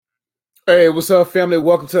Hey, what's up, family?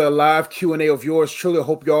 Welcome to a live Q&A of yours truly. I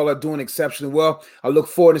hope you all are doing exceptionally well. I look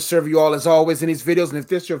forward to serving you all as always in these videos. And if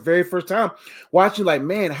this is your very first time watching, like,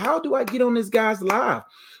 man, how do I get on this guy's live?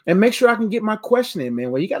 And make sure I can get my question in,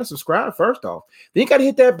 man. Well, you got to subscribe first off. Then you got to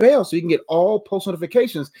hit that bell so you can get all post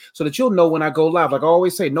notifications so that you'll know when I go live. Like I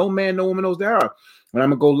always say, no man, no woman knows the hour when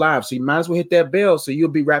I'm going to go live. So you might as well hit that bell so you'll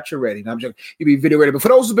be rapture ready. And I'm just, you'll be video ready. But for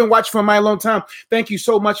those who've been watching for a mighty long time, thank you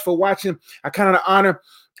so much for watching. I kind of honor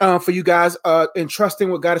for you guys and trusting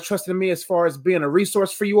what God has trusted in me as far as being a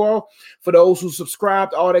resource for you all. For those who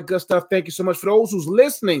subscribed, all that good stuff, thank you so much. For those who's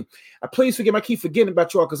listening, please forgive me. I keep forgetting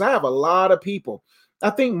about you all because I have a lot of people. I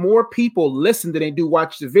think more people listen than they do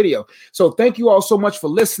watch the video. So thank you all so much for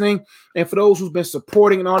listening. And for those who's been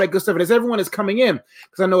supporting and all that good stuff. And as everyone is coming in,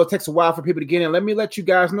 because I know it takes a while for people to get in, let me let you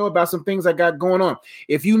guys know about some things I got going on.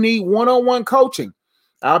 If you need one-on-one coaching,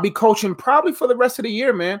 I'll be coaching probably for the rest of the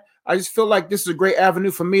year, man. I just feel like this is a great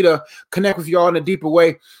avenue for me to connect with y'all in a deeper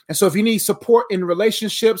way. And so if you need support in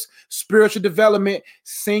relationships, spiritual development,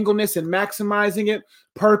 singleness and maximizing it,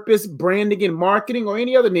 purpose, branding and marketing, or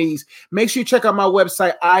any other needs, make sure you check out my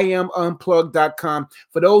website, iamunplugged.com.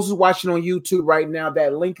 For those who are watching on YouTube right now,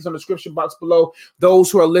 that link is on the description box below.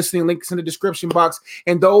 Those who are listening, links in the description box.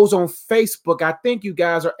 And those on Facebook, I think you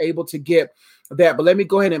guys are able to get that, but let me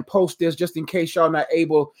go ahead and post this just in case y'all not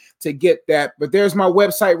able to get that. But there's my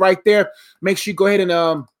website right there. Make sure you go ahead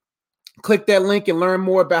and click that link and learn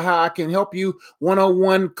more about how I can help you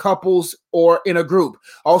one-on-one, couples, or in a group.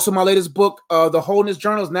 Also, my latest book, The Wholeness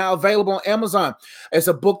Journal, is now available on Amazon. It's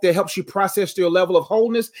a book that helps you process your level of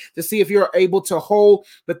wholeness to see if you're able to hold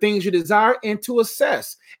the things you desire and to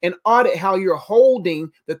assess and audit how you're holding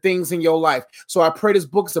the things in your life. So I pray this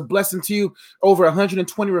book is a blessing to you. Over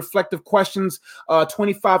 120 reflective questions,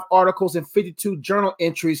 25 articles, and 52 journal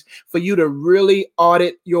entries for you to really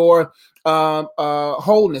audit your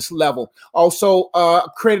wholeness level. Also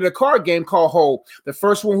created a card game called Whole. The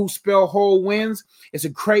first one who spell whole wins. It's a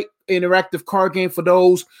great interactive card game for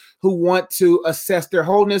those who want to assess their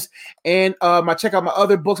wholeness. And check out my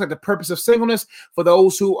other books like The Purpose of Singleness. For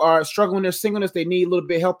those who are struggling with their singleness, they need a little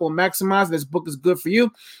bit of help on maximizing. This book is good for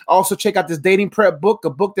you. Also check out this dating prep book,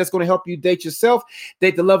 a book that's going to help you date yourself,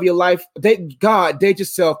 date the love of your life, date God, date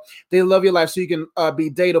yourself, date the love of your life so you can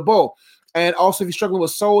be dateable. And also, if you're struggling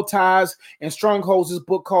with soul ties and strongholds, this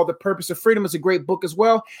book called The Purpose of Freedom is a great book as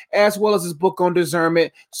well as this book on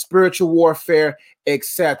discernment, spiritual warfare,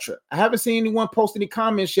 etc. I haven't seen anyone post any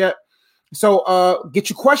comments yet. So get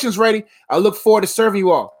your questions ready. I look forward to serving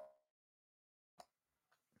you all.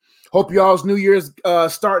 Hope y'all's New Year's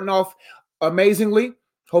starting off amazingly.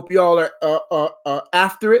 Hope y'all are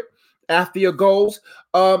after it. After your goals.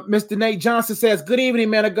 Mr. Nate Johnson says, good evening,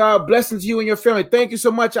 man of God. Blessings to you and your family. Thank you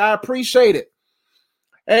so much. I appreciate it.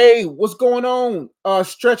 Hey, what's going on?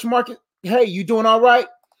 Stretch Market. Hey, you doing all right?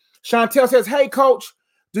 Chantel says, hey, coach,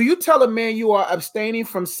 do you tell a man you are abstaining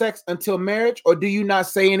from sex until marriage, or do you not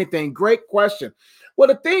say anything? Great question. Well,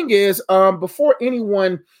 the thing is, before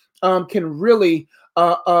anyone can really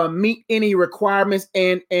meet any requirements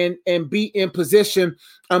and be in position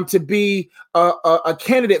to be a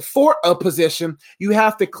candidate for a position, you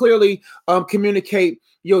have to clearly communicate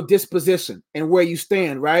your disposition and where you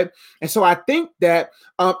stand, right? And so I think that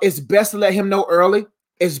it's best to let him know early.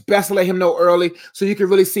 It's best to let him know early so you can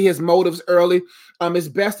really see his motives early. It's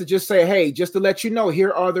best to just say, hey, just to let you know,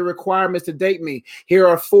 here are the requirements to date me. Here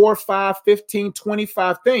are 4, 5, 15,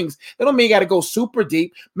 25 things. That don't mean you got to go super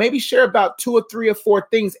deep. Maybe share about 2 or 3 or 4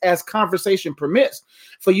 things as conversation permits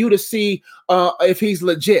for you to see if he's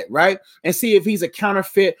legit, right? And see if he's a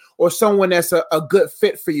counterfeit or someone that's a good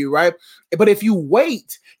fit for you, right? But if you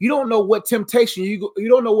wait, you don't know what temptation, you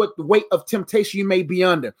don't know what the weight of temptation you may be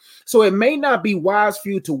under. So it may not be wise for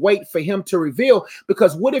you to wait for him to reveal,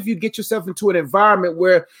 because what if you get yourself into an environment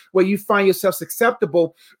where you find yourself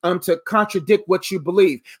susceptible to contradict what you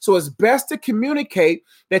believe? So it's best to communicate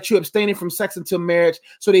that you're abstaining from sex until marriage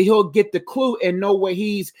so that he'll get the clue and know what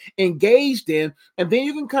he's engaged in. And then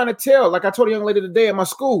you can kind of tell, like I told a young lady today at my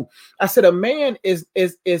school, I said, a man is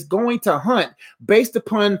going to hunt based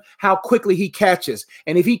upon how quickly he catches.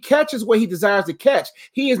 And if he catches what he desires to catch,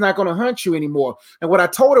 he is not going to hunt you anymore. And what I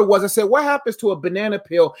told her was, I said, what happens to a banana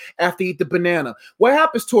peel after you eat the banana? What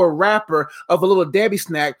happens to a wrapper of a Little Debbie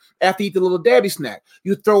snack after you eat the Little Debbie snack?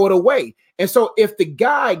 You throw it away. And so if the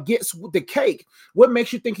guy gets the cake, what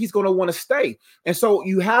makes you think he's going to want to stay? And so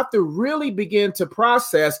you have to really begin to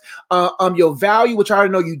process your value, which I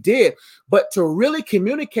already know you did, but to really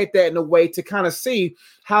communicate that in a way to kind of see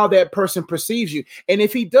how that person perceives you. And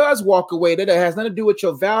if he does walk away, that has nothing to do with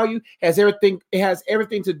your value, it has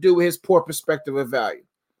everything to do with his poor perspective of value.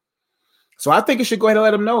 So I think you should go ahead and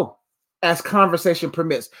let him know. as conversation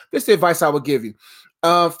permits. This is the advice I would give you.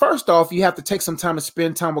 First off, you have to take some time to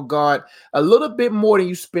spend time with God, a little bit more than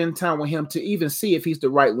you spend time with him, to even see if he's the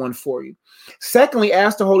right one for you. Secondly,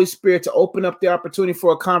 ask the Holy Spirit to open up the opportunity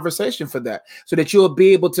for a conversation for that, so that you'll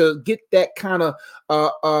be able to get that kind of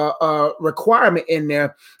requirement in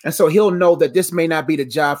there. And so he'll know that this may not be the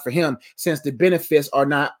job for him, since the benefits are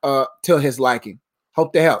not to his liking.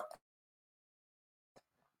 Hope to help.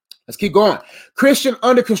 Let's keep going. Christian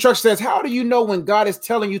Under Construction says, how do you know when God is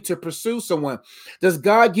telling you to pursue someone? Does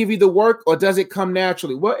God give you the work, or does it come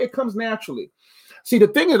naturally? Well, it comes naturally. See, the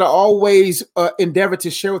thing that I always endeavor to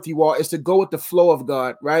share with you all is to go with the flow of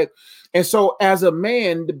God, right? And so as a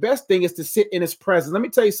man, the best thing is to sit in his presence. Let me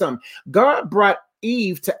tell you something. God brought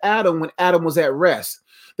Eve to Adam when Adam was at rest.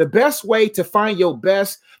 The best way to find your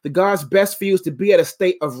best, the God's best for you, is to be at a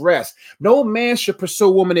state of rest. No man should pursue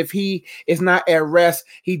a woman if he is not at rest.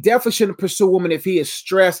 He definitely shouldn't pursue a woman if he is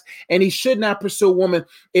stressed, and he should not pursue a woman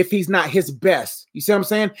if he's not his best. You see what I'm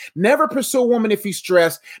saying? Never pursue a woman if you're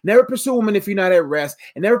stressed. Never pursue a woman if you're not at rest,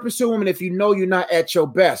 and never pursue a woman if you know you're not at your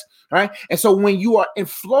best. Right? And so when you are in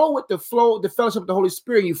flow with the fellowship of the Holy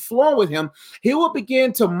Spirit, you flow with him, he will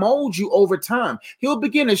begin to mold you over time. He'll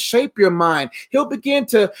begin to shape your mind. He'll begin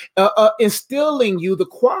to instill in you the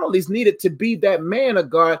qualities needed to be that man of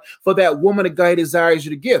God for that woman of God he desires you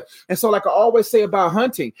to give. And so, like I always say about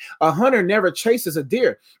hunting, a hunter never chases a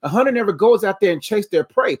deer. A hunter never goes out there and chases their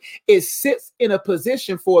prey. It sits in a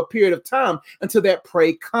position for a period of time until that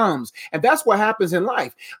prey comes. And that's what happens in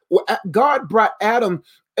life. God brought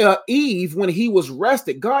Eve when he was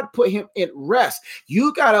rested. God put him in rest.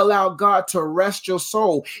 You got to allow God to rest your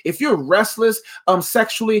soul. If you're restless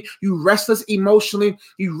sexually, you restless emotionally,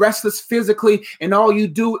 you restless physically, and all you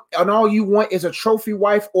do and all you want is a trophy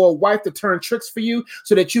wife or a wife to turn tricks for you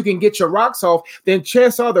so that you can get your rocks off, then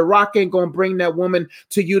chances are the rock ain't going to bring that woman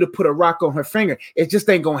to you to put a rock on her finger. It just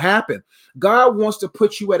ain't going to happen. God wants to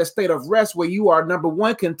put you at a state of rest where you are, number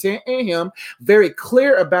one, content in him, very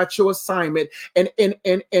clear about your assignment, and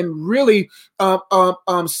really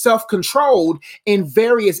self-controlled in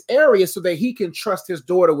various areas so that he can trust his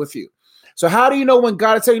daughter with you. So how do you know when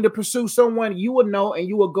God is telling you to pursue someone? You will know, and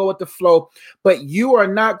you will go with the flow, but you are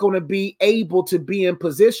not going to be able to be in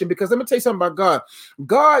position, because let me tell you something about God.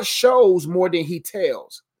 God shows more than he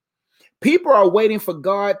tells. People are waiting for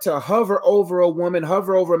God to hover over a woman,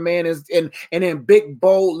 hover over a man, and in big,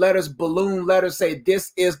 bold letters, balloon letters, say,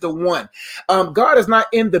 this is the one. God is not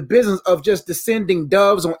in the business of just descending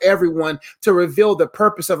doves on everyone to reveal the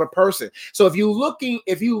purpose of a person. So if you're looking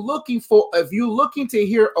to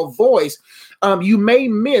hear a voice, you may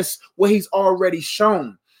miss what he's already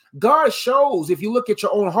shown. God shows, if you look at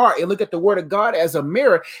your own heart and look at the word of God as a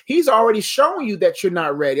mirror, he's already shown you that you're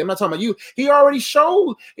not ready. I'm not talking about you. He already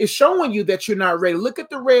is showing you that you're not ready. Look at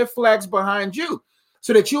the red flags behind you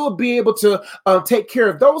so that you will be able to take care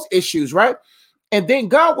of those issues, right? And then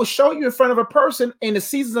God will show you in front of a person in the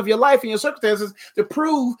seasons of your life and your circumstances to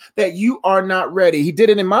prove that you are not ready. He did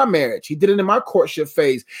it in my marriage. He did it in my courtship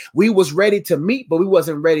phase. We was ready to meet, but we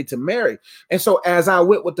wasn't ready to marry. And so as I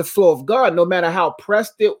went with the flow of God, no matter how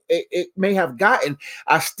pressed it may have gotten,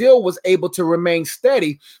 I still was able to remain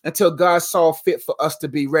steady until God saw fit for us to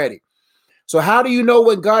be ready. So how do you know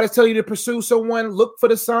when God is telling you to pursue someone? Look for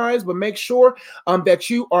the signs, but make sure that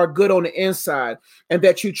you are good on the inside, and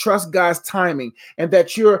that you trust God's timing, and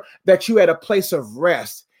that you're at a place of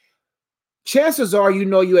rest. Chances are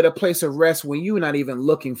you're at a place of rest when you're not even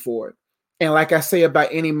looking for it. And like I say about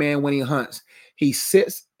any man when he hunts, he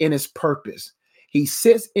sits in his purpose. He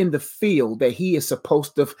sits in the field that he is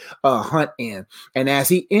supposed to hunt in. And as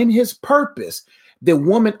he in his purpose, the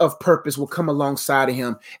woman of purpose will come alongside of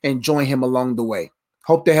him and join him along the way.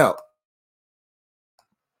 Hope to help.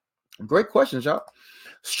 Great questions, y'all.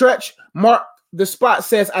 Stretch Mark the Spot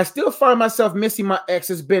says, I still find myself missing my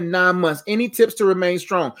ex. It's been 9 months. Any tips to remain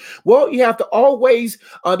strong? Well, you have to always,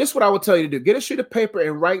 this is what I would tell you to do. Get a sheet of paper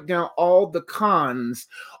and write down all the cons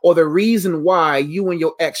or the reason why you and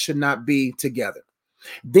your ex should not be together.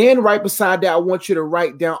 Then right beside that, I want you to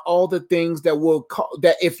write down all the things that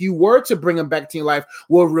that if you were to bring them back to your life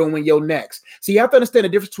will ruin your next. So you have to understand the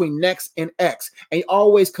difference between next and ex, and you're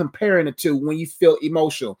always comparing the two when you feel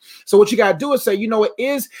emotional. So what you got to do is say,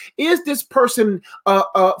 is this person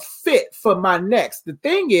fit for my next? The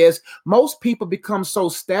thing is, most people become so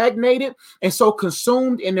stagnated and so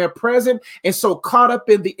consumed in their present and so caught up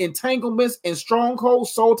in the entanglements and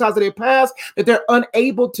strongholds, soul ties of their past, that they're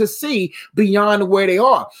unable to see beyond where they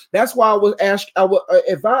are. That's why I would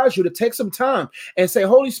advise you to take some time and say,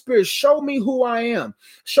 Holy Spirit, show me who I am.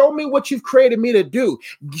 Show me what you've created me to do.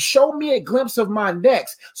 Show me a glimpse of my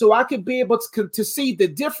next so I can be able to see the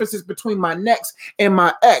differences between my next and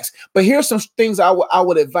my ex. But here's some things I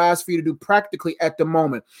would advise for you to do practically at the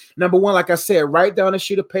moment. Number one, like I said, write down a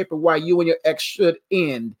sheet of paper why you and your ex should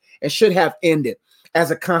end and should have ended. As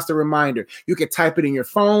a constant reminder, you can type it in your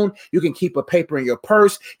phone. You can keep a paper in your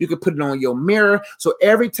purse. You can put it on your mirror. So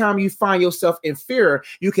every time you find yourself in fear,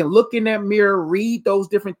 you can look in that mirror, read those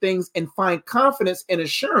different things, and find confidence and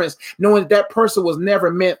assurance, knowing that person was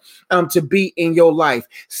never meant to be in your life.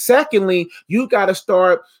 Secondly, you got to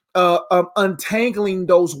start untangling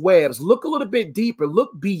those webs. Look a little bit deeper.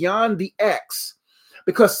 Look beyond the ex.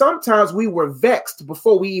 Because sometimes we were vexed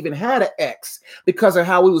before we even had an ex because of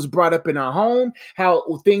how we was brought up in our home,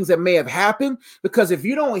 how things that may have happened. Because if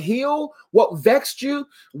you don't heal what vexed you,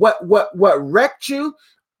 what wrecked you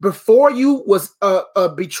before you was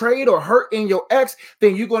betrayed or hurt in your ex,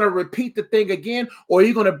 then you're going to repeat the thing again, or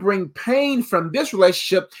you're going to bring pain from this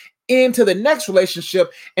relationship into the next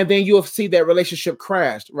relationship, and then you'll see that relationship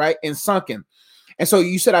crashed, right, and sunken. And so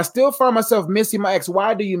you said, I still find myself missing my ex.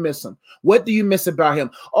 Why do you miss him? What do you miss about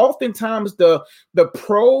him? Oftentimes the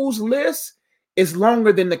pros list is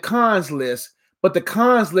longer than the cons list, but the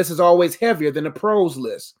cons list is always heavier than the pros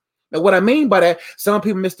list. Now, what I mean by that, some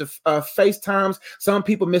people miss the FaceTimes, some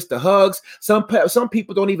people miss the hugs, some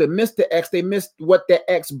people don't even miss the ex. They miss what that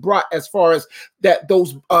ex brought as far as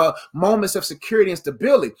those moments of security and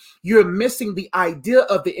stability. You're missing the idea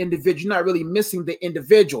of the individual. You're not really missing the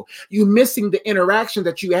individual. You're missing the interaction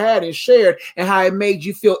that you had and shared and how it made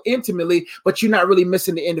you feel intimately, but you're not really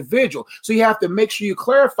missing the individual. So you have to make sure you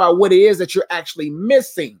clarify what it is that you're actually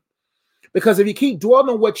missing. Because if you keep dwelling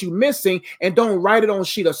on what you're missing and don't write it on a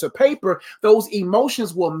sheet of paper, those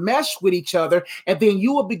emotions will mesh with each other. And then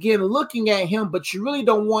you will begin looking at him, but you really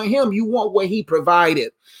don't want him. You want what he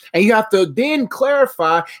provided. And you have to then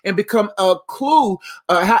clarify and become a clue,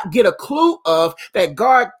 get a clue of that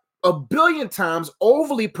God a billion times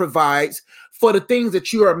overly provides for the things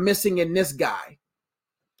that you are missing in this guy.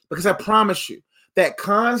 Because I promise you, that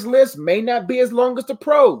cons list may not be as long as the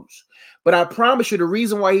pros. But I promise you, the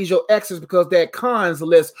reason why he's your ex is because that cons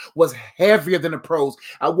list was heavier than the pros.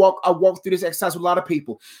 I walk through this exercise with a lot of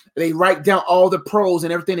people. They write down all the pros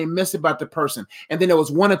and everything they miss about the person. And then there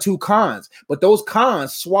was one or two cons, but those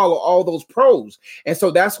cons swallow all those pros. And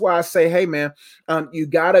so that's why I say, hey man, you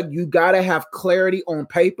gotta have clarity on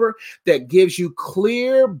paper that gives you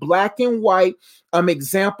clear black and white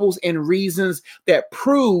examples and reasons that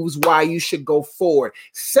proves why you should go forward.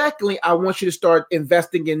 Secondly, I want you to start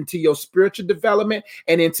investing into your spiritual development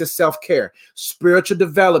and into self-care. Spiritual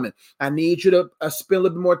development. I need you to spend a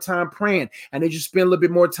little bit more time praying. I need you to spend a little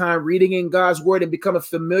bit more time reading in God's word and becoming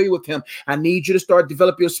familiar with him. I need you to start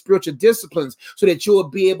developing your spiritual disciplines so that you will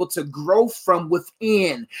be able to grow from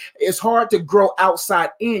within. It's hard to grow outside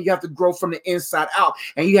in. You have to grow from the inside out.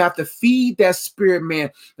 And you have to feed that spirit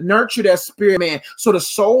man, nurture that spirit man, so the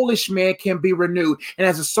soulish man can be renewed. And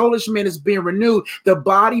as the soulish man is being renewed, the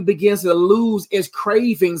body begins to lose its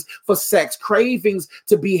cravings for sex, cravings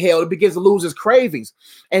to be held. It begins to lose its cravings.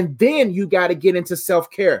 And then you got to get into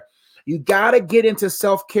self-care. You got to get into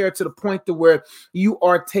self-care to the point to where you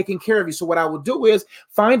are taking care of you. So what I will do is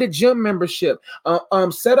find a gym membership,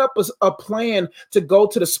 set up a plan to go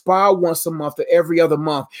to the spa once a month or every other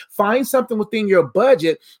month. Find something within your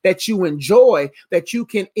budget that you enjoy, that you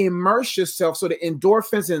can immerse yourself so the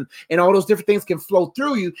endorphins and all those different things can flow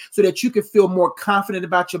through you so that you can feel more confident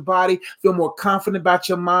about your body, feel more confident about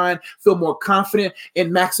your mind, feel more confident in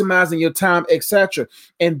maximizing your time, etc.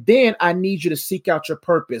 And then I need you to seek out your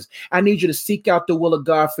purpose. I need you to seek out the will of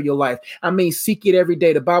God for your life. I mean, seek it every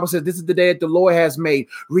day. The Bible says this is the day that the Lord has made.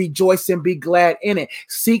 Rejoice and be glad in it.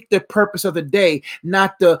 Seek the purpose of the day,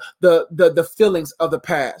 not the feelings of the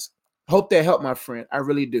past. Hope that helped, my friend. I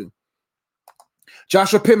really do.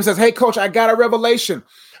 Joshua Pittman says, hey, coach, I got a revelation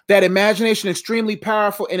that imagination is extremely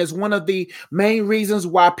powerful and is one of the main reasons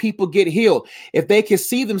why people get healed. If they can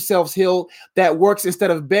see themselves healed, that works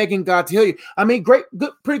instead of begging God to heal you. I mean, great,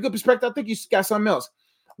 good, pretty good perspective. I think you got something else.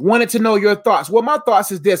 Wanted to know your thoughts. Well, my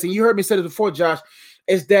thoughts is this, and you heard me say this before, Josh,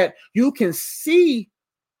 is that you can see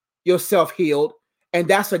yourself healed, and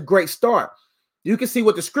that's a great start. You can see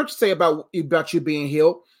what the scriptures say about you being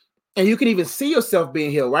healed, and you can even see yourself being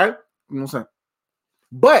healed, right? You know what I'm saying?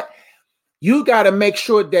 But you got to make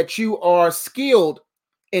sure that you are skilled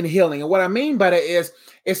in healing. And what I mean by that is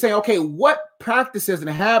saying, okay, what practices and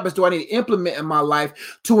habits do I need to implement in my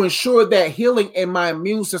life to ensure that healing in my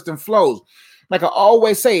immune system flows? Like I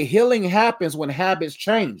always say, healing happens when habits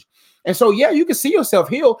change. And so, yeah, you can see yourself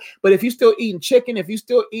healed, but if you're still eating chicken, if you're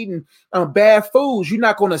still eating bad foods, you're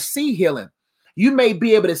not going to see healing. You may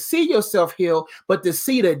be able to see yourself heal, but to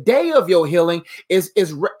see the day of your healing is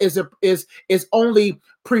only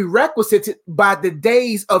prerequisite by the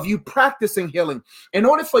days of you practicing healing. In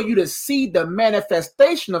order for you to see the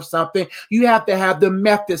manifestation of something, you have to have the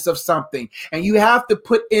methods of something, and you have to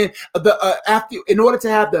put in the in order to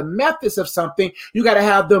have the methods of something, you got to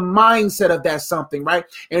have the mindset of that something, right?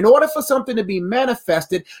 In order for something to be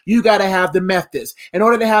manifested, you got to have the methods. In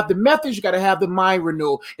order to have the methods, you got to have the mind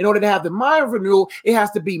renewal. In order to have the mind renewal, it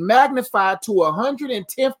has to be magnified to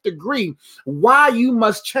 110th degree. Why you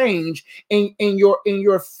must change in your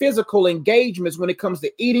physical engagements when it comes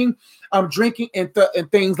to eating, drinking, and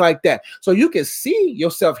things like that. So you can see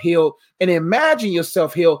yourself healed and imagine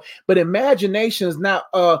yourself healed, but imagination is not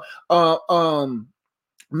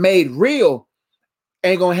made real.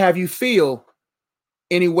 Ain't gonna have you feel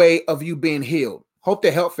any way of you being healed. Hope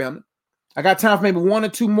that helped, family. I got time for maybe one or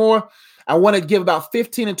two more. I want to give about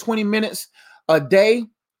 15 and 20 minutes a day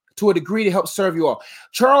to a degree to help serve you all.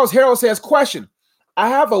 Charles Harold says, question: I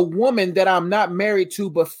have a woman that I'm not married to,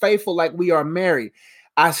 but faithful like we are married.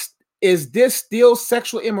 Is this still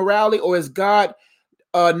sexual immorality, or is God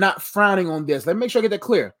not frowning on this? Let me make sure I get that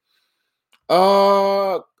clear.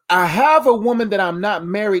 I have a woman that I'm not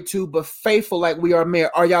married to, but faithful like we are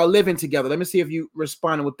married. Are y'all living together? Let me see if you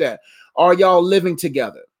responded with that. Are y'all living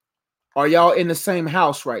together? Are y'all in the same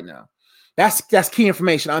house right now? That's key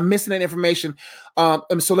information. I'm missing that information.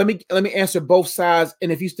 So let me answer both sides.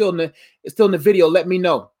 And if you're still in the video, let me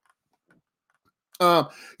know.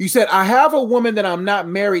 You said, I have a woman that I'm not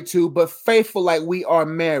married to, but faithful like we are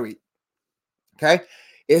married. Okay.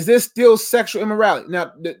 Is this still sexual immorality?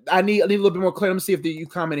 Now, I need a little bit more clarity. Let me see if you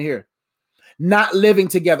comment here. Not living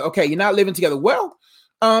together. Okay, you're not living together. Well,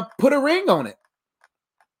 put a ring on it.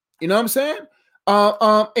 You know what I'm saying?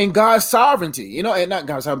 In God's sovereignty, and not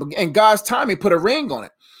God's sovereignty, in God's timing, put a ring on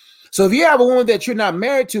it. So if you have a woman that you're not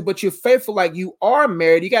married to, but you're faithful like you are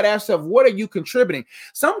married, you got to ask yourself, what are you contributing?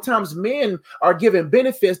 Sometimes men are given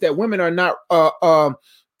benefits that women are not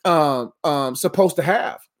supposed to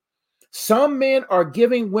have. Some men are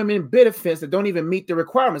giving women benefits that don't even meet the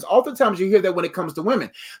requirements. Oftentimes you hear that when it comes to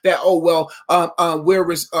women, that,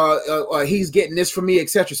 he's getting this from me,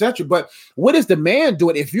 etc., etc. But what is the man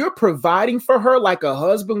doing? If you're providing for her like a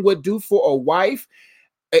husband would do for a wife,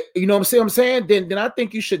 you know what I'm saying? Then I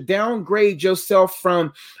think you should downgrade yourself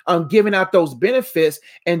from giving out those benefits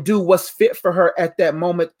and do what's fit for her at that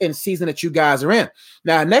moment and season that you guys are in.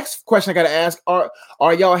 Now, next question I got to ask,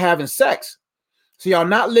 are y'all having sex? So y'all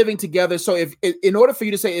not living together. So if in order for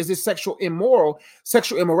you to say, is this sexual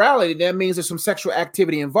immorality, that means there's some sexual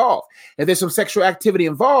activity involved. If there's some sexual activity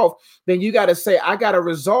involved, then you got to say, I got to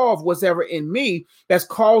resolve whatever in me that's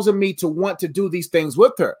causing me to want to do these things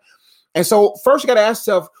with her. And so first you got to ask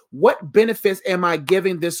yourself, what benefits am I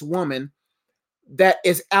giving this woman that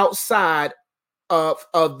is outside of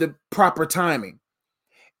the proper timing?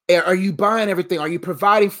 Are you buying everything? Are you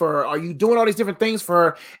providing for her? Are you doing all these different things for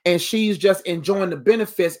her? And she's just enjoying the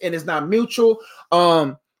benefits and it's not mutual.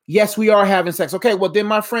 Yes, we are having sex. Okay, well then,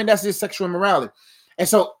 my friend, that's just sexual immorality. And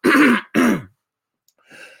so I'm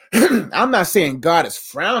not saying God is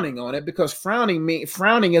frowning on it, because frowning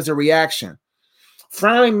is a reaction.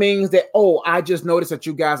 Frowning means that, I just noticed that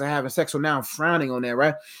you guys are having sex, so now I'm frowning on that,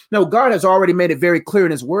 right? No, God has already made it very clear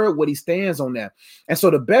in his word what he stands on that. And so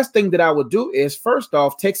the best thing that I would do is, first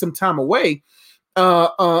off, take some time away.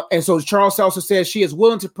 And so Charles also says she is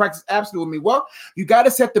willing to practice abstinence with me. Well, you got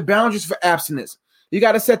to set the boundaries for abstinence. You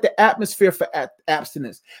got to set the atmosphere for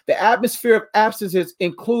abstinence. The atmosphere of abstinence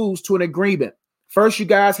includes to an agreement. First, you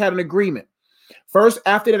guys had an agreement. First,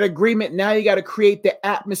 after that agreement, now you got to create the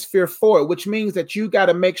atmosphere for it, which means that you got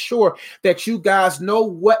to make sure that you guys know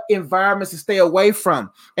what environments to stay away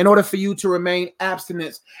from in order for you to remain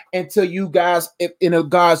abstinent until you guys, in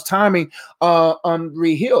God's timing,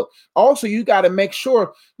 re-heal. Also, you got to make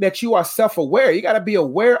sure that you are self-aware. You got to be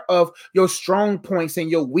aware of your strong points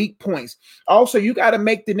and your weak points. Also, you got to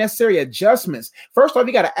make the necessary adjustments. First off,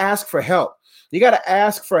 you got to ask for help. You got to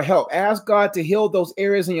ask for help. Ask God to heal those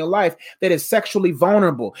areas in your life that is sexually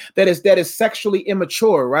vulnerable, that is sexually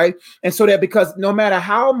immature, right? And so that, because no matter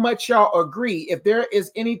how much y'all agree, if there is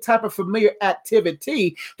any type of familiar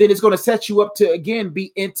activity, then it's going to set you up to, again,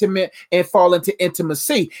 be intimate and fall into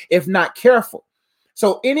intimacy if not careful.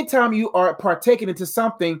 So anytime you are partaking into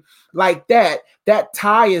something like that, that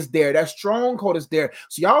tie is there, that stronghold is there.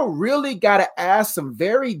 So y'all really got to ask some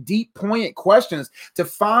very deep, poignant questions to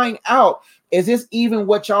find out, is this even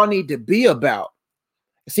what y'all need to be about?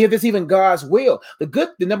 See if this even God's will.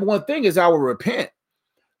 The number one thing is I will repent.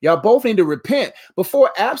 Y'all both need to repent.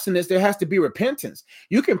 Before abstinence, there has to be repentance.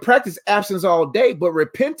 You can practice abstinence all day, but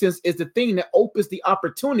repentance is the thing that opens the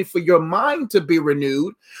opportunity for your mind to be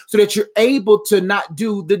renewed so that you're able to not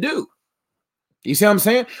do the do. You see what I'm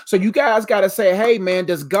saying? So you guys got to say, hey, man,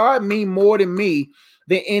 does God mean more to me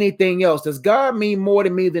than anything else? Does God mean more to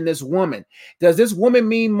me than this woman? Does this woman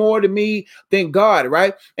mean more to me than God,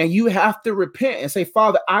 right? And you have to repent and say,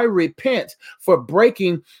 Father, I repent for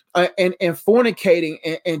breaking and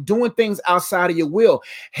fornicating and doing things outside of your will.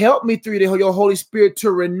 Help me through your Holy Spirit to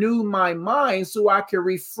renew my mind so I can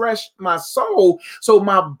refresh my soul so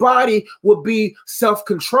my body will be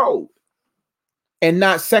self-controlled and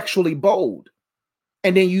not sexually bold.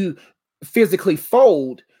 And then you physically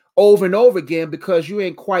fold over and over again because you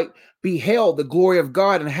ain't quite beheld the glory of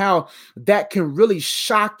God and how that can really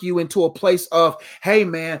shock you into a place of, hey,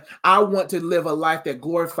 man, I want to live a life that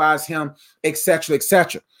glorifies him, etc.,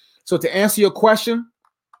 etc. So to answer your question,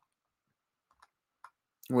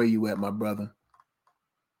 where you at, my brother?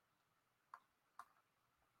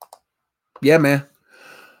 Yeah, man.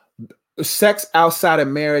 Sex outside of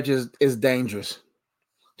marriage is dangerous.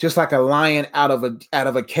 Just like a lion out of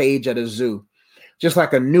a cage at a zoo, just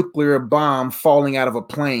like a nuclear bomb falling out of a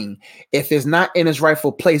plane. If it's not in its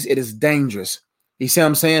rightful place, it is dangerous. You see what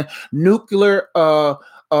I'm saying? Nuclear, whatever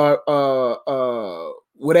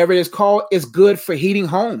it is called, is good for heating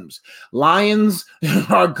homes. Lions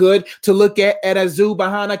are good to look at a zoo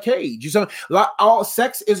behind a cage. You see, all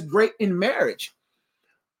sex is great in marriage.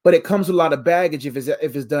 But it comes with a lot of baggage if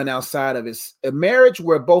it's done outside of it. A marriage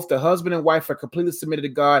where both the husband and wife are completely submitted to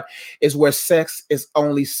God is where sex is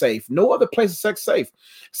only safe. No other place is sex safe.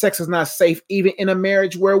 Sex is not safe even in a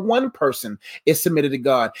marriage where one person is submitted to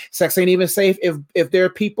God. Sex ain't even safe if there are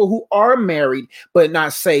people who are married but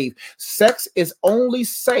not saved. Sex is only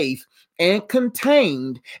safe and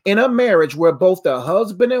contained in a marriage where both the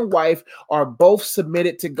husband and wife are both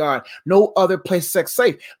submitted to God. No other place sex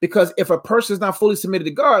safe, because if a person is not fully submitted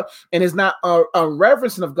to God and is not a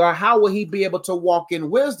reverencing of God, how will he be able to walk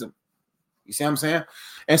in wisdom? You see what I'm saying?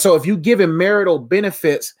 And so if you give him marital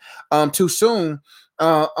benefits too soon,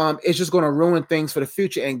 it's just going to ruin things for the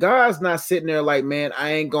future. And God's not sitting there like, man,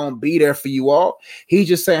 I ain't going to be there for you all. He's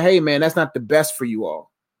just saying, hey, man, that's not the best for you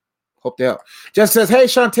all. Hope they help. Just says, hey,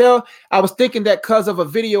 Chantel, I was thinking that because of a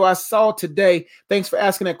video I saw today. Thanks for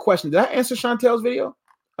asking that question. Did I answer Chantel's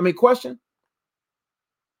question?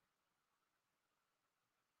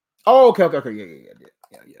 Oh, okay.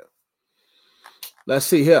 Yeah. Let's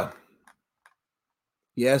see here.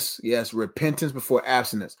 Yes. Repentance before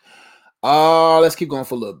abstinence. Let's keep going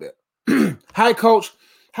for a little bit. Hi, Coach.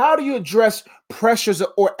 How do you address pressures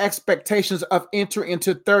or expectations of entering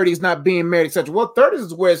into 30s, not being married, etc.? Well, 30s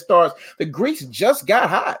is where it starts. The grease just got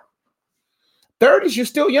hot. 30s, you're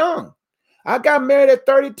still young. I got married at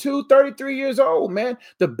 32, 33 years old, man.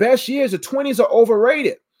 The best years, the 20s are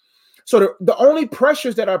overrated. So the only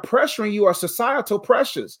pressures that are pressuring you are societal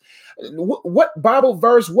pressures. What Bible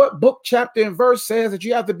verse, what book, chapter, and verse says that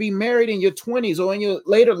you have to be married in your 20s or in your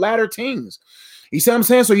latter teens? You see what I'm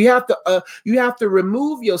saying? So you have to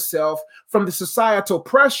remove yourself from the societal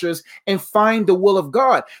pressures and find the will of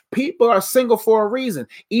God. People are single for a reason.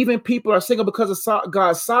 Even people are single because of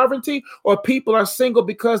God's sovereignty, or people are single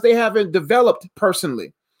because they haven't developed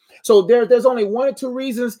personally. So there's only one or two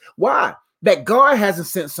reasons why. That God hasn't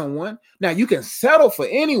sent someone. Now you can settle for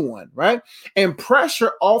anyone, right? And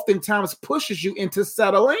pressure oftentimes pushes you into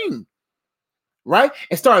settling, right?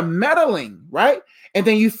 And start meddling, right? And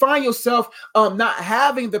then you find yourself not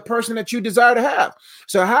having the person that you desire to have.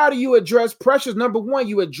 So how do you address pressures? Number one,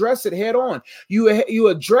 you address it head on. You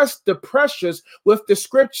address the pressures with the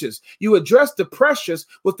scriptures. You address the pressures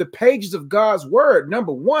with the pages of God's word.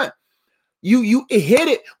 Number one. You hit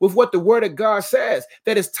it with what the word of God says,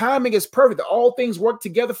 that his timing is perfect, that all things work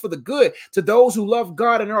together for the good to those who love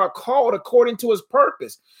God and are called according to his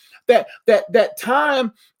purpose. That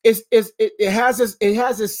time it has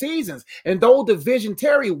its seasons, and though the vision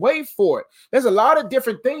tarry, wait for it. There's a lot of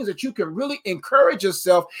different things that you can really encourage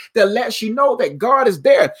yourself that lets you know that God is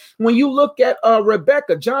there. When you look at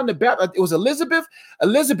Rebecca, John the Baptist, it was Elizabeth,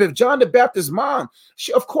 John the Baptist's mom.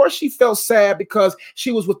 Of course she felt sad because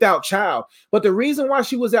she was without child. But the reason why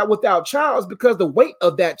she was without child is because the weight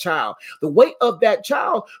of that child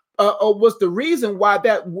was the reason why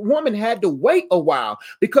that woman had to wait a while,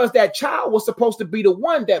 because that child was supposed to be the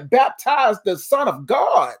one that baptized the Son of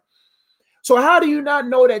God. So how do you not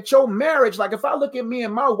know that your marriage, like if I look at me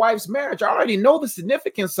and my wife's marriage, I already know the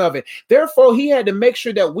significance of it. Therefore, he had to make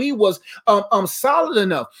sure that we was solid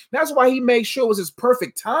enough. That's why he made sure it was his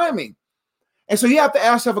perfect timing. And so you have to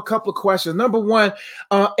ask yourself a couple of questions. Number one,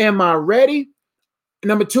 am I ready?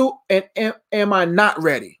 Number two, and am I not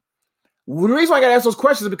ready? The reason why I got to ask those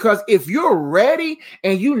questions is because if you're ready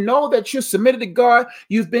and you know that you're submitted to God,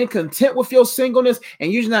 you've been content with your singleness,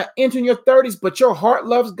 and you're not entering your 30s, but your heart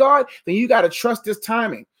loves God, then you got to trust this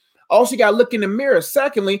timing. Also, you got to look in the mirror,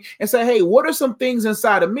 secondly, and say, hey, what are some things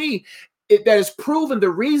inside of me that is proven the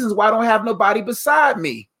reasons why I don't have nobody beside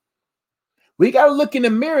me? We got to look in the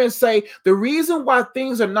mirror and say the reason why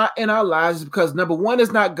things are not in our lives is because number one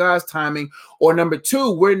is not God's timing, or number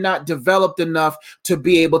two, we're not developed enough to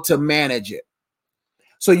be able to manage it.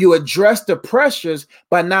 So you address the pressures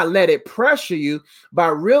by not let it pressure you, by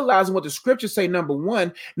realizing what the scriptures say, number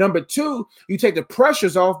one. Number two, you take the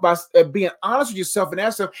pressures off by being honest with yourself and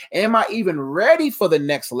ask yourself, am I even ready for the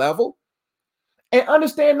next level? And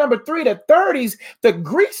understand number three, the 30s, the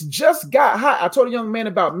grease just got hot. I told a young man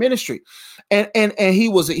about ministry, and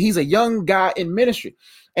he's a young guy in ministry.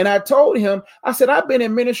 And I told him, I said, I've been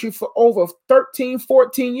in ministry for over 13,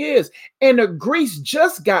 14 years, and the grease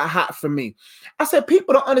just got hot for me. I said,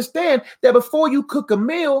 people don't understand that before you cook a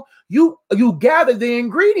meal, you gather the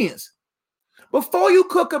ingredients. Before you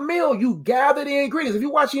cook a meal, you gather the ingredients. If you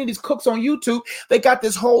watch any of these cooks on YouTube, they got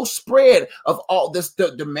this whole spread of all this,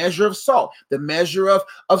 the measure of salt, the measure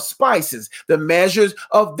of spices, the measures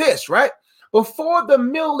of this, right? Before the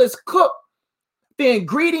meal is cooked, the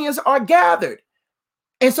ingredients are gathered.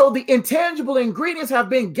 And so the intangible ingredients have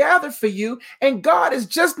been gathered for you, and God is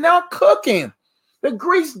just now cooking. The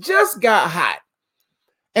grease just got hot.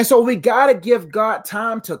 And so we got to give God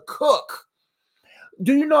time to cook.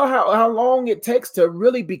 Do you know how long it takes to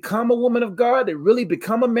really become a woman of God, to really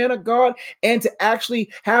become a man of God, and to actually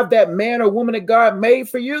have that man or woman of God made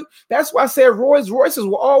for you? That's why I said Rolls Royces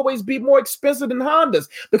will always be more expensive than Hondas,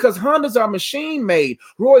 because Hondas are machine made.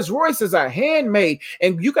 Rolls Royces are handmade.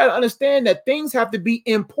 And you got to understand that things have to be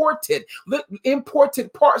imported.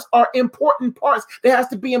 Imported parts are important parts. They has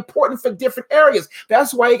to be important for different areas.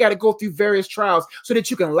 That's why you got to go through various trials so that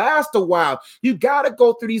you can last a while. You got to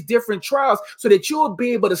go through these different trials so that you'll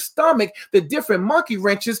be able to stomach the different monkey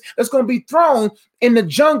wrenches that's going to be thrown in the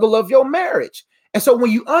jungle of your marriage. And so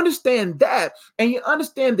when you understand that and you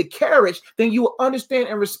understand the carriage, then you will understand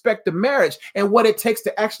and respect the marriage and what it takes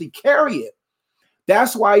to actually carry it.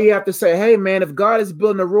 That's why you have to say, hey, man, if God is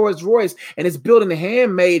building a Rolls Royce and it's building a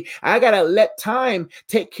handmade, I got to let time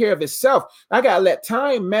take care of itself. I got to let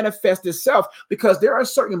time manifest itself, because there are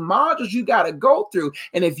certain modules you got to go through.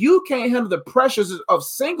 And if you can't handle the pressures of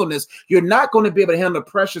singleness, you're not going to be able to handle the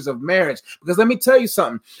pressures of marriage. Because let me tell you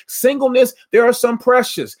something, singleness, there are some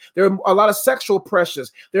pressures. There are a lot of sexual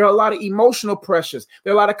pressures. There are a lot of emotional pressures.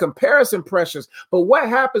 There are a lot of comparison pressures. But what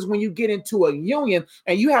happens when you get into a union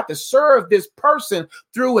and you have to serve this person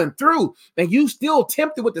through and through, and you still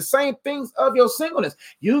tempted with the same things of your singleness?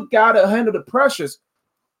 You got to handle the pressures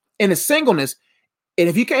in the singleness. And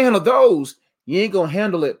if you can't handle those, you ain't going to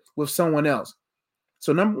handle it with someone else.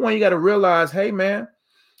 So number one, you got to realize, hey, man,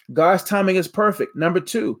 God's timing is perfect. Number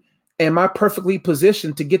two, am I perfectly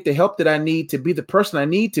positioned to get the help that I need to be the person I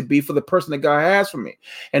need to be for the person that God has for me?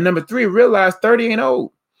 And number three, realize 30 ain't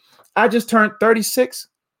old. I just turned 36.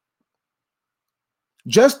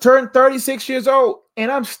 Just turned 36 years old,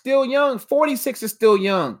 and I'm still young. 46 is still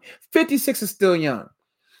young. 56 is still young.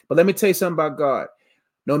 But let me tell you something about God.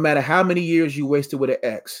 No matter how many years you wasted with an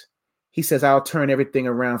ex, he says, I'll turn everything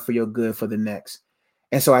around for your good for the next.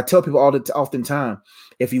 And so I tell people oftentimes,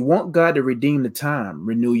 if you want God to redeem the time,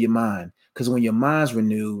 renew your mind. Because when your mind's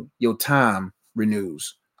renewed, your time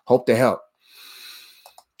renews. Hope to help.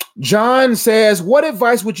 John says, what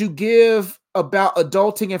advice would you give about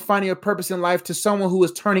adulting and finding a purpose in life to someone who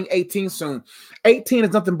is turning 18 soon? 18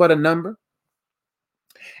 is nothing but a number.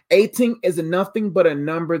 18 is nothing but a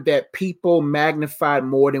number that people magnified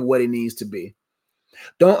more than what it needs to be.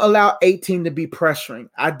 Don't allow 18 to be pressuring.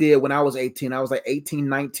 I did when I was 18. I was like 18,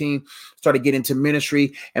 19, started getting into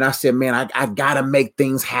ministry. And I said, man, I got to make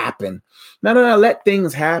things happen. No, let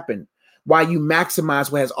things happen while you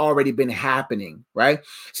maximize what has already been happening, right?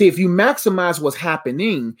 See, if you maximize what's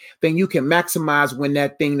happening, then you can maximize when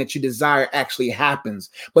that thing that you desire actually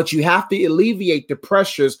happens. But you have to alleviate the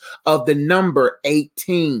pressures of the number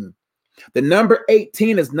 18. The number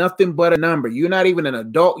 18 is nothing but a number. You're not even an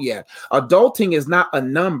adult yet. Adulting is not a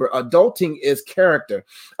number. Adulting is character.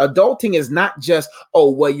 Adulting is not just,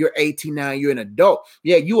 oh, well, you're 18 now, you're an adult.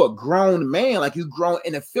 Yeah, you're a grown man, like you've grown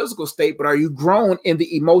in a physical state, but are you grown in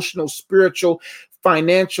the emotional, spiritual,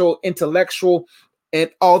 financial, intellectual,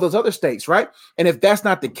 and all those other states, right? And if that's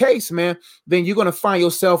not the case, man, then you're going to find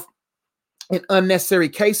yourself in unnecessary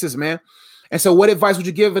cases, man. And so what advice would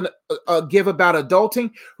you give about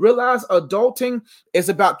adulting? Realize adulting is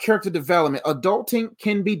about character development. Adulting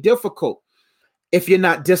can be difficult. if you're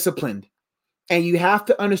not disciplined. And you have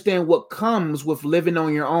to understand what comes with living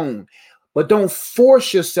on your own. But don't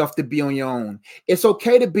force yourself to be on your own. It's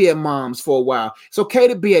okay to be at mom's for a while. It's okay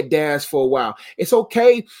to be at dad's for a while. It's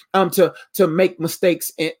okay to make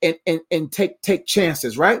mistakes and take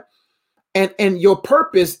chances, right? And your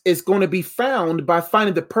purpose is going to be found by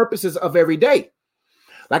finding the purposes of every day.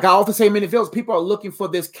 Like I often say in many videos, people are looking for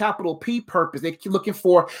this capital P purpose. They're looking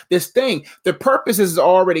for this thing. The purpose is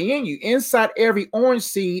already in you. Inside every orange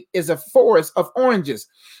seed is a forest of oranges.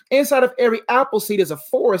 Inside of every apple seed is a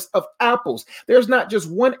forest of apples. There's not just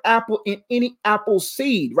one apple in any apple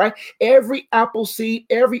seed, right? Every apple seed,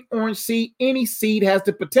 every orange seed, any seed has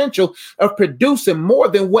the potential of producing more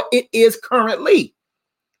than what it is currently.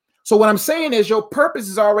 So what I'm saying is your purpose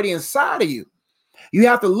is already inside of you. You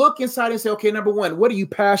have to look inside and say, okay, number one, what are you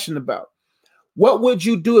passionate about? What would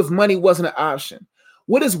you do if money wasn't an option?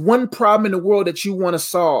 What is one problem in the world that you want to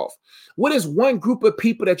solve? What is one group of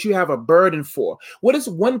people that you have a burden for? What is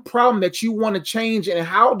one problem that you want to change, and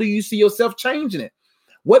how do you see yourself changing it?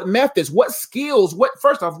 What methods, what skills,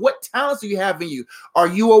 first off, what talents do you have in you? Are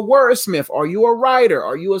you a wordsmith? Are you a writer?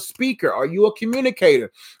 Are you a speaker? Are you a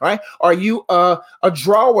communicator? Right? Are you a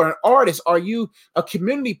drawer, an artist? Are you a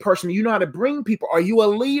community person? You know how to bring people? Are you a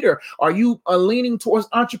leader? Are you leaning towards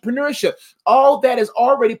entrepreneurship? All that is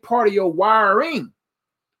already part of your wiring.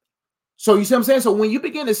 So you see what I'm saying? So when you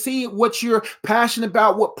begin to see what you're passionate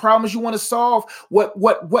about, what problems you want to solve,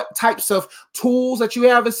 what types of tools that you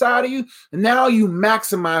have inside of you, now you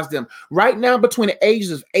maximize them. Right now, between the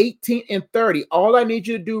ages of 18 and 30, all I need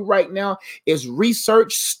you to do right now is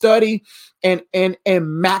research, study, and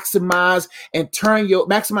maximize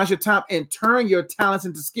your time and turn your talents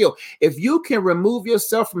into skill. If you can remove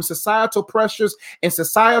yourself from societal pressures and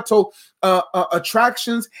societal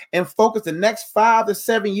attractions and focus the next 5 to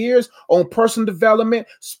 7 years on personal development,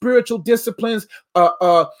 spiritual disciplines,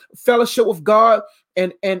 fellowship with God,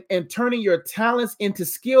 and turning your talents into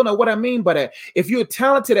skill. Now, what I mean by that, if you're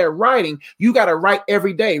talented at writing, you got to write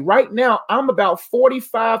every day. Right now, I'm about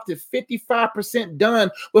 45 to 55% done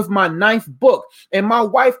with my 9th book. And my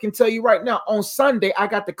wife can tell you right now, on Sunday, I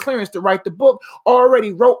got the clearance to write the book.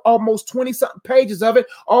 Already wrote almost 20-something pages of it,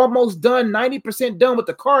 almost done, 90% done with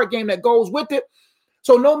the card game that goes with it.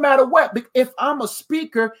 So no matter what, if I'm a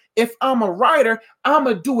speaker, if I'm a writer, I'm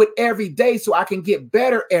going to do it every day so I can get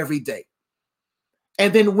better every day.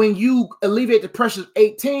 And then when you alleviate the pressure of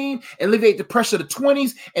 18, alleviate the pressure of the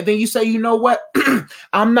 20s, and then you say, you know what,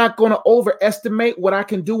 I'm not going to overestimate what I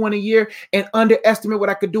can do in a year and underestimate what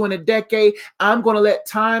I could do in a decade. I'm going to let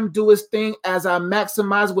time do its thing as I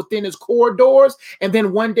maximize within its corridors. And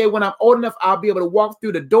then one day when I'm old enough, I'll be able to walk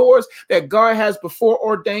through the doors that God has before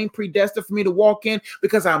ordained, predestined for me to walk in,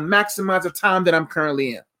 because I maximize the time that I'm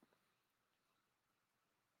currently in.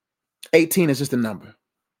 18 is just a number.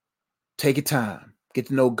 Take your time. Get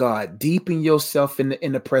to know God, deepen yourself in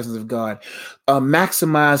the presence of God,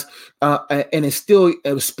 maximize and instill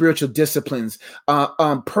spiritual disciplines,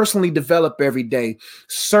 personally develop every day,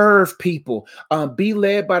 serve people, be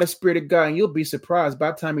led by the Spirit of God. And you'll be surprised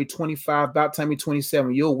by the time you're 25, by the time you're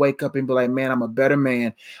 27, you'll wake up and be like, man, I'm a better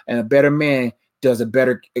man, and a better man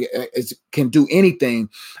can do anything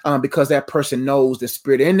because that person knows the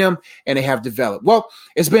Spirit in them and they have developed. Well,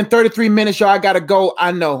 it's been 33 minutes, y'all. I got to go.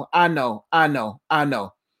 I know.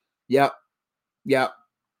 Yep.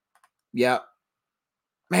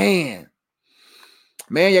 Man,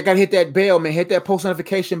 y'all got to hit that bell, man. Hit that post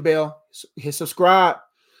notification bell. Hit subscribe.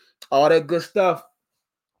 All that good stuff.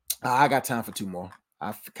 I got time for 2 more.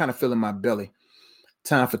 I kind of feel in my belly.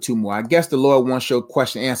 Time for 2 more. I guess the Lord wants your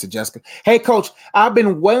question answered, Jessica. Hey, Coach, I've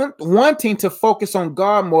been wanting to focus on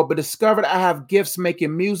God more, but discovered I have gifts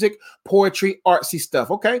making music, poetry, artsy stuff.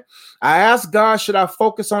 Okay. I asked God, should I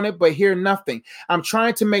focus on it, but hear nothing. I'm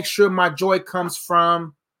trying to make sure my joy comes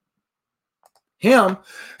from Him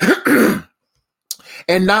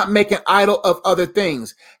and not make an idol of other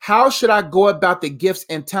things. How should I go about the gifts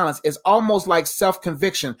and talents? It's almost like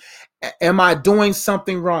self-conviction. Am I doing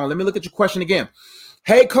something wrong? Let me look at your question again.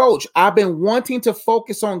 Hey, Coach, I've been wanting to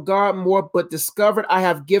focus on God more, but discovered I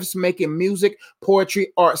have gifts making music,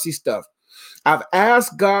 poetry, artsy stuff. I've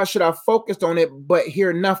asked God, should I focus on it, but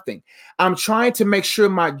hear nothing. I'm trying to make sure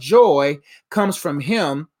my joy comes from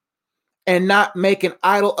Him and not make an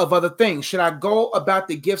idol of other things. Should I go about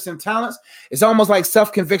the gifts and talents? It's almost like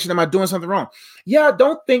self-conviction. Am I doing something wrong? Yeah,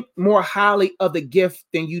 don't think more highly of the gift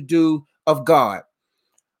than you do of God.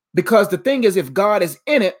 Because the thing is, if God is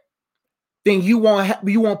in it, then you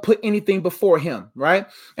won't put anything before Him, right?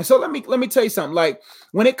 And so let me tell you something. Like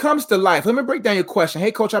when it comes to life, let me break down your question.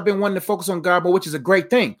 Hey, Coach, I've been wanting to focus on God, but which is a great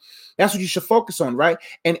thing. That's what you should focus on, right?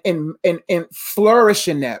 And flourish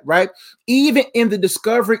in that, right? Even in the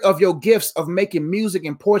discovery of your gifts of making music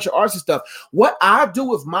and poetry, arts and stuff. What I do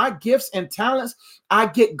with my gifts and talents, I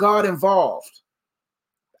get God involved.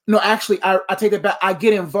 No, actually, I take that back. I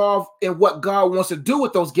get involved in what God wants to do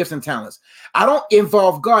with those gifts and talents. I don't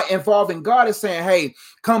involve God. Involving God is saying, hey,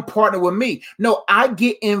 come partner with me. No, I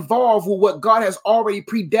get involved with what God has already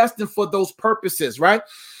predestined for those purposes, right?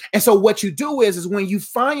 And so what you do is when you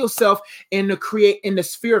find yourself in the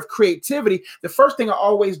sphere of creativity, the first thing I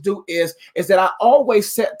always do is that I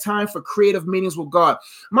always set time for creative meetings with God.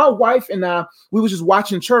 My wife and I, we were just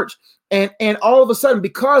watching church. And all of a sudden,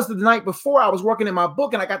 because the night before I was working in my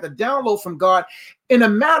book and I got the download from God, in a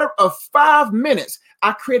matter of 5 minutes,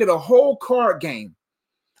 I created a whole card game.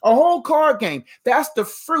 A whole card game. That's the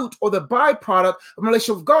fruit or the byproduct of my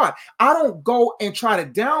relationship with God. I don't go and try to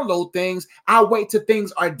download things. I wait till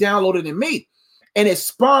things are downloaded in me. And it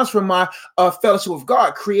spawns from my fellowship with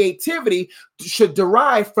God. Creativity should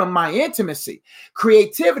derive from my intimacy.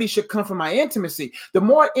 Creativity should come from my intimacy. The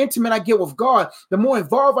more intimate I get with God, the more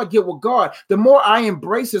involved I get with God, the more I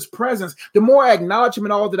embrace his presence, the more I acknowledge him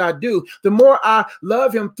in all that I do, the more I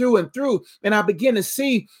love him through and through, and I begin to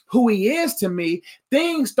see who he is to me,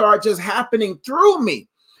 things start just happening through me.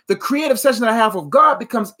 The creative session that I have with God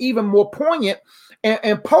becomes even more poignant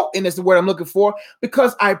and potent is the word I'm looking for,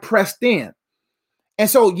 because I pressed in. And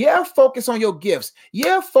so, yeah, focus on your gifts.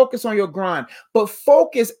 Yeah, focus on your grind, but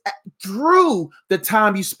focus through the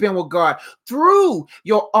time you spend with God, through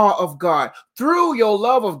your awe of God, through your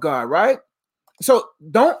love of God, right? So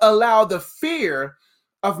don't allow the fear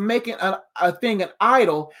of making a thing an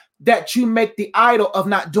idol that you make the idol of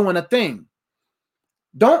not doing a thing.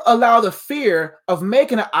 Don't allow the fear of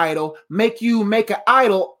making an idol make you make an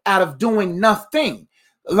idol out of doing nothing.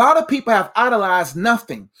 A lot of people have idolized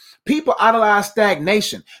nothing. People idolize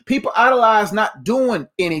stagnation. People idolize not doing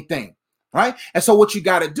anything, right? And so what you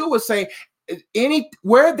got to do is say,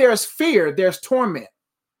 where there's fear, there's torment.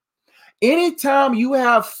 Anytime you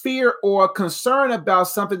have fear or concern about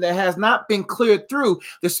something that has not been cleared through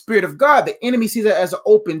the Spirit of God, the enemy sees it as an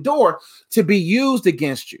open door to be used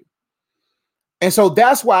against you. And so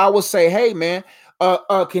that's why I would say, hey, man,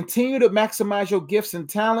 continue to maximize your gifts and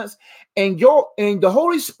talents, and the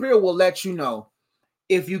Holy Spirit will let you know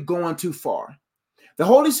if you're going too far. The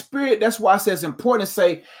Holy Spirit, that's why I say it's important to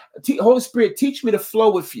say, Holy Spirit, teach me to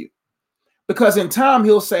flow with you. Because in time,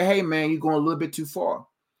 he'll say, hey, man, you're going a little bit too far.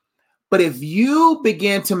 But if you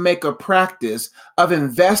begin to make a practice of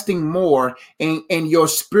investing more in your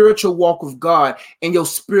spiritual walk with God, and your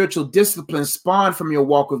spiritual disciplines spawn from your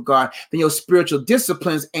walk with God, then your spiritual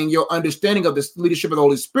disciplines and your understanding of the leadership of the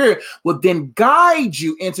Holy Spirit will then guide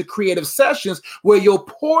you into creative sessions where your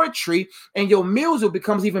poetry and your music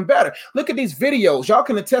becomes even better. Look at these videos. Y'all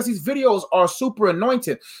can attest these videos are super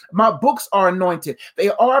anointed. My books are anointed. They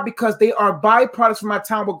are because they are byproducts from my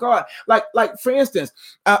time with God. Like for instance,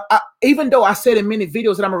 even though I said in many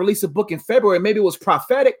videos that I'm going to release a book in February, maybe it was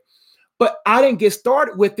prophetic, but I didn't get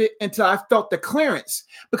started with it until I felt the clearance.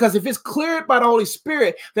 Because if it's cleared by the Holy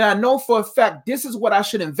Spirit, then I know for a fact this is what I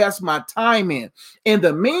should invest my time in. In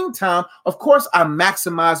the meantime, of course, I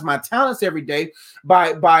maximize my talents every day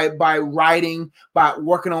by writing, by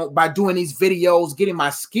working on, by doing these videos, getting my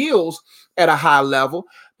skills at a high level.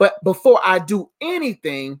 But before I do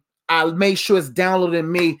anything, I make sure it's downloaded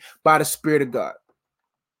in me by the Spirit of God.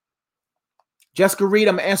 Jessica Reed,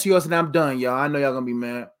 I'm gonna answer yours and I'm done, y'all. I know y'all gonna be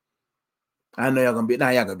mad. Y'all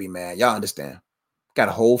gonna be mad. Y'all understand. Got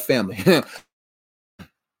a whole family.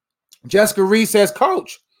 Jessica Reed says,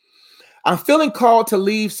 Coach, I'm feeling called to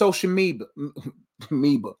leave social media.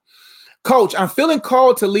 Coach, I'm feeling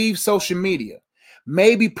called to leave social media,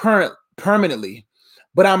 maybe permanently,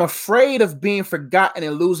 but I'm afraid of being forgotten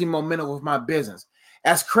and losing momentum with my business.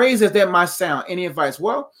 As crazy as that might sound, any advice?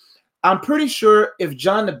 Well, I'm pretty sure if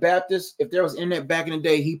John the Baptist, if there was internet back in the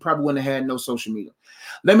day, he probably wouldn't have had no social media.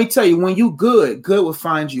 Let me tell you, when you good will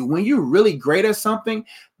find you. When you're really great at something,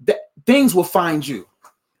 things will find you.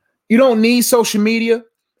 You don't need social media.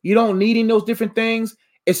 You don't need any of those different things,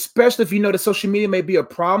 especially if you know that social media may be a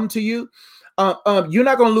problem to you. You're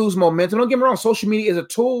not going to lose momentum. Don't get me wrong. Social media is a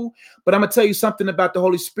tool, but I'm going to tell you something about the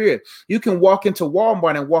Holy Spirit. You can walk into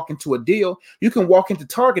Walmart and walk into a deal. You can walk into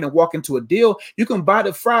Target and walk into a deal. You can buy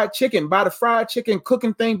the fried chicken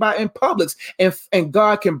cooking thing in Publix, and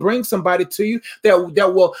God can bring somebody to you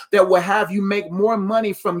that will have you make more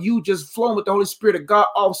money from you just flowing with the Holy Spirit of God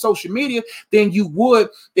off social media than you would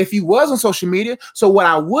if you was on social media. So what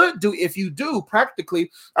I would do if you do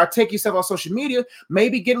practically or take yourself on social media,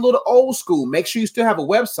 maybe get a little old school. Make sure you still have a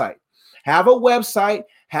website. Have a website,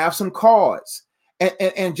 have some cards,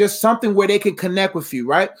 and just something where they can connect with you,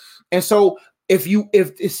 right? And so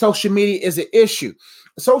if social media is an issue,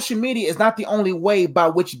 social media is not the only way by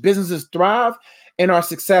which businesses thrive and are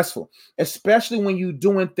successful, especially when you're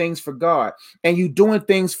doing things for God and you're doing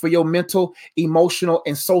things for your mental, emotional,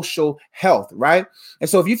 and social health, right? And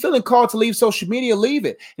so if you're feeling called to leave social media, leave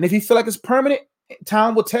it. And if you feel like it's permanent,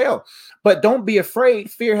 time will tell. But don't be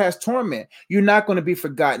afraid. Fear has torment. You're not going to be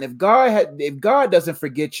forgotten. If God doesn't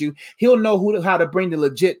forget you, he'll know how to bring the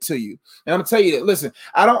legit to you. And I'm gonna tell you that, listen,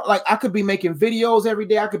 I could be making videos every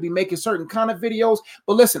day. I could be making certain kind of videos,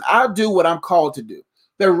 but listen, I do what I'm called to do.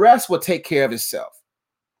 The rest will take care of itself.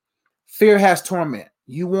 Fear has torment.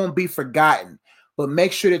 You won't be forgotten, but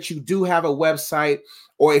make sure that you do have a website,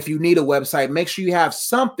 or if you need a website, make sure you have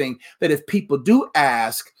something that if people do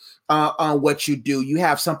ask on what you do, you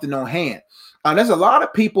have something on hand. There's a lot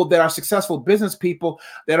of people that are successful business people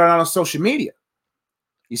that are not on social media.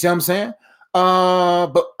 You see what I'm saying?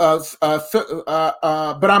 But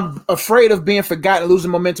I'm afraid of being forgotten,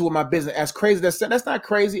 losing momentum with my business. As crazy as that's not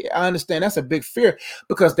crazy. I understand that's a big fear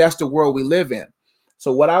because that's the world we live in.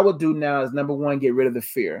 So what I would do now is, number one, get rid of the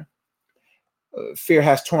fear. Fear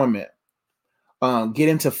has torment. Get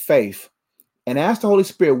into faith and ask the Holy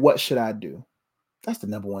Spirit, what should I do? That's the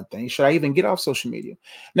number one thing. Should I even get off social media?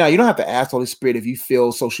 Now, you don't have to ask the Holy Spirit if you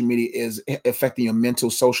feel social media is affecting your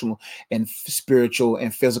mental, social, and spiritual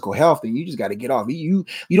and physical health. And you just got to get off. You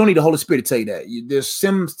don't need the Holy Spirit to tell you that. There's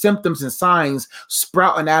symptoms and signs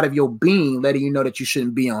sprouting out of your being, letting you know that you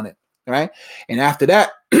shouldn't be on it. Right. And after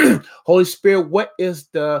that, Holy Spirit, what is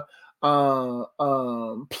the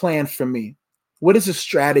plan for me? What is the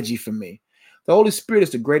strategy for me? The Holy Spirit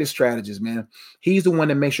is the greatest strategist, man. He's the one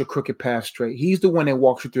that makes your crooked path straight. He's the one that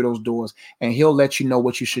walks you through those doors, and he'll let you know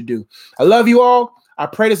what you should do. I love you all. I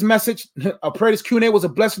pray this message, I pray this Q&A was a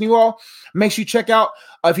blessing to you all. Make sure you check out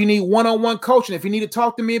if you need one-on-one coaching, if you need to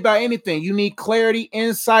talk to me about anything, you need clarity,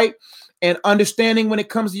 insight, and understanding when it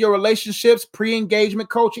comes to your relationships, pre-engagement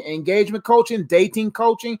coaching, engagement coaching, dating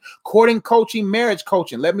coaching, courting coaching, marriage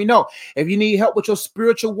coaching. Let me know. If you need help with your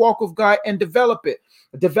spiritual walk with God and developing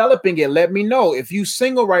it, let me know. If you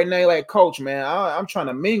single right now, like, coach, man, I'm trying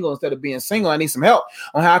to mingle instead of being single. I need some help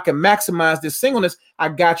on how I can maximize this singleness. I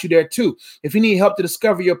got you there too. If you need help to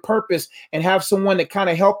discover your purpose and have someone that kind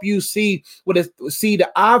of help you see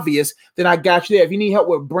the obvious, then I got you there. If you need help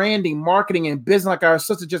with branding, marketing, and business, like our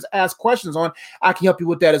sister just asked questions on, I can help you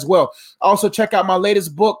with that as well. Also, check out my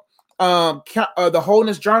latest book, The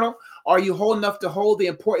Wholeness Journal. Are you whole enough to hold the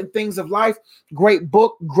important things of life? Great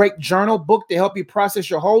book, great journal book to help you process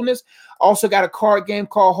your wholeness. Also got a card game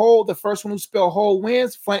called Whole. The first one who spell whole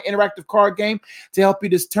wins. Fun interactive card game to help you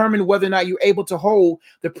determine whether or not you're able to hold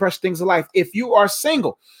the precious things of life. If you are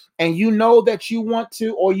single and you know that you want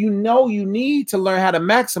to, or you know you need to learn how to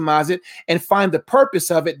maximize it and find the purpose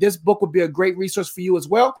of it, this book would be a great resource for you as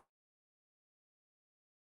well.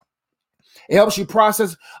 It helps you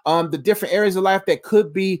process the different areas of life that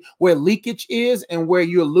could be where leakage is and where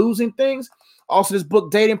you're losing things. Also, this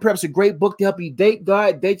book, Dating Prep, is a great book to help you date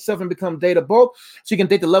God, date yourself, and become dateable, so you can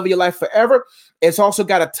date the love of your life forever. It's also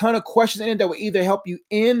got a ton of questions in it that will either help you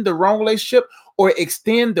end the wrong relationship or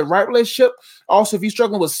extend the right relationship. Also, if you're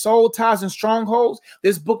struggling with soul ties and strongholds,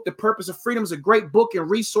 this book, The Purpose of Freedom, is a great book and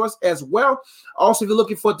resource as well. Also, if you're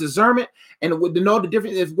looking for discernment and to know the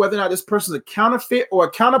difference is whether or not this person is a counterfeit or a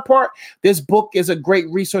counterpart, this book is a great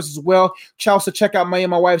resource as well. Also, check out my and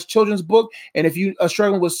my wife's children's book. And if you are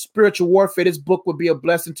struggling with spiritual warfare, this book would be a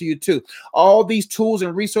blessing to you too. All these tools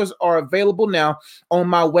and resources are available now on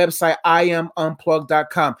my website,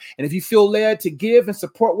 iamunplug.com. And if you feel led to give and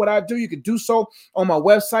support what I do, you can do so on my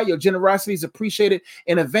website. Your generosity is appreciated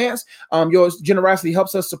in advance. Your generosity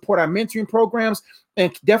helps us support our mentoring programs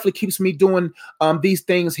and definitely keeps me doing these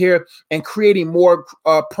things here and creating more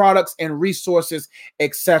products and resources,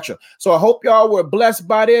 etc. So I hope y'all were blessed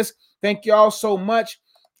by this. Thank y'all so much.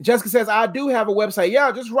 Jessica says, I do have a website.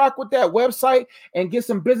 Yeah, just rock with that website and get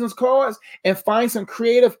some business cards and find some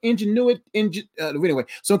creative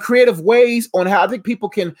some creative ways on how I think people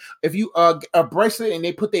can, if you a bracelet and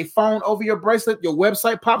they put their phone over your bracelet, your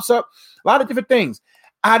website pops up. A lot of different things.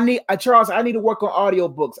 Charles, I need to work on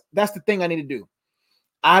audiobooks. That's the thing I need to do.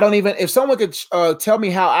 I don't even, if someone could tell me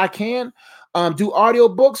how I can do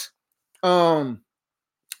audiobooks,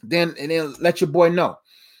 then let your boy know.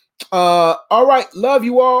 All right. Love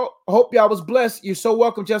you all. Hope y'all was blessed. You're so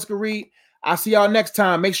welcome, Jessica Reed. I'll see y'all next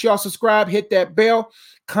time. Make sure y'all subscribe, hit that bell,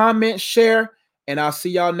 comment, share, and I'll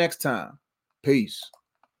see y'all next time. Peace.